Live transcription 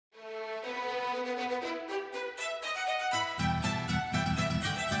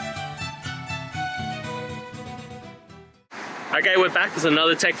Okay, we're back with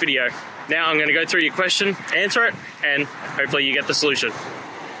another tech video. Now I'm going to go through your question, answer it, and hopefully you get the solution.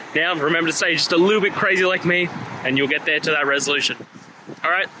 Now remember to stay just a little bit crazy like me, and you'll get there to that resolution.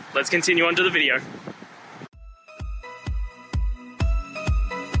 Alright, let's continue on to the video.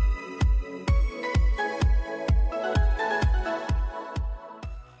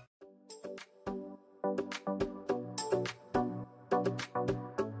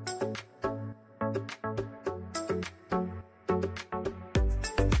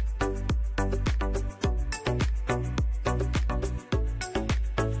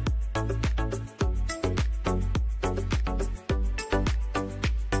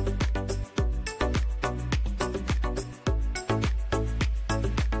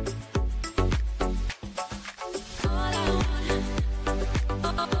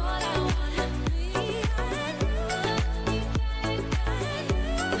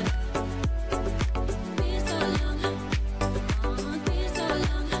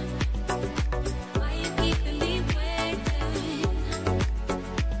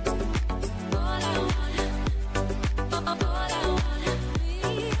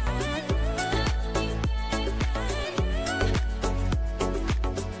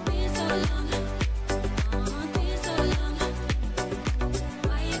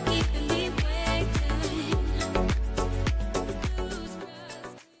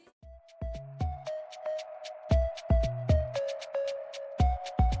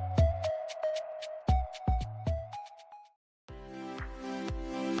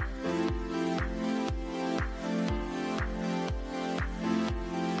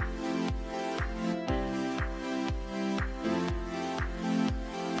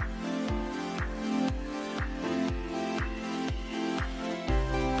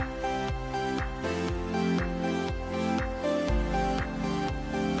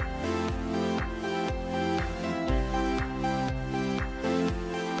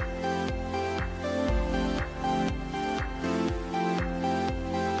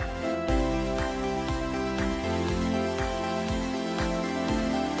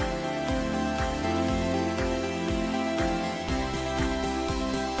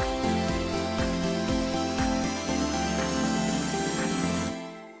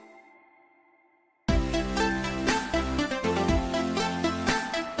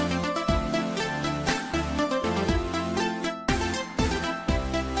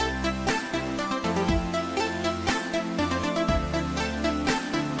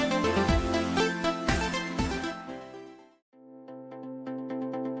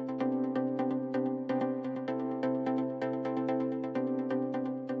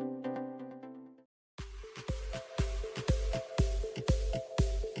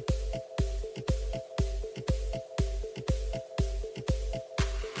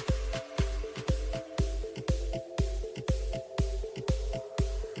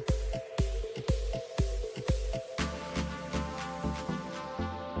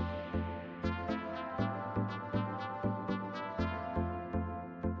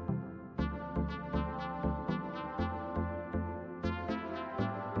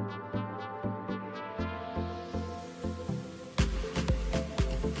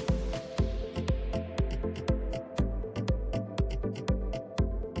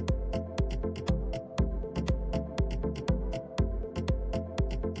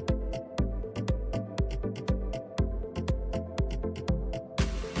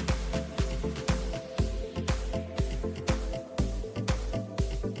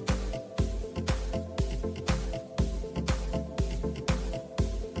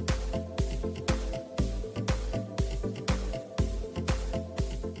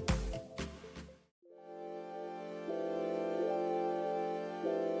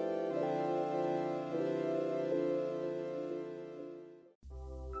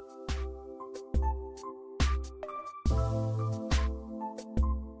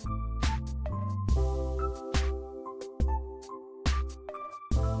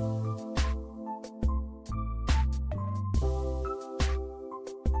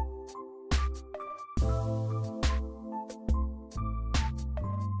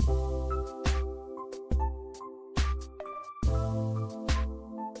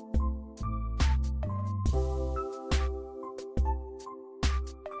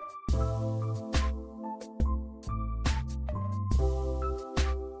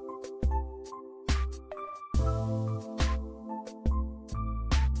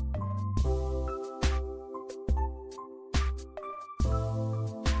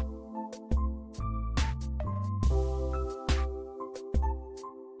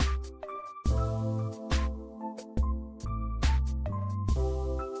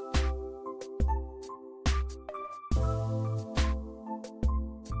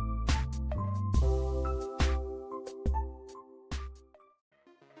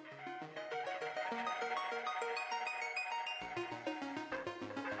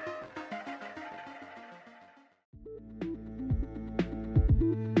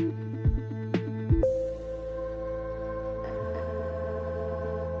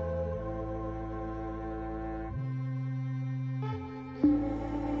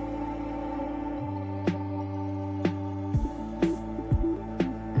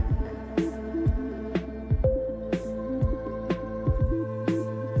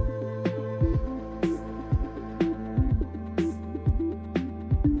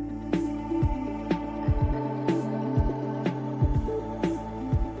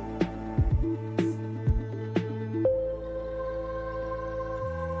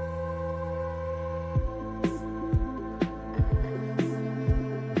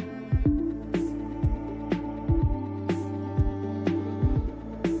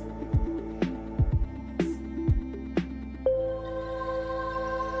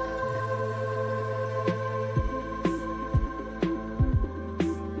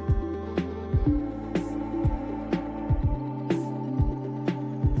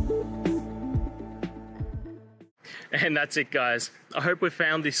 And that's it, guys. I hope we've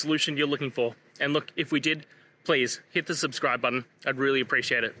found the solution you're looking for. And look, if we did, please hit the subscribe button. I'd really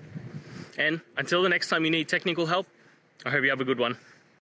appreciate it. And until the next time you need technical help, I hope you have a good one.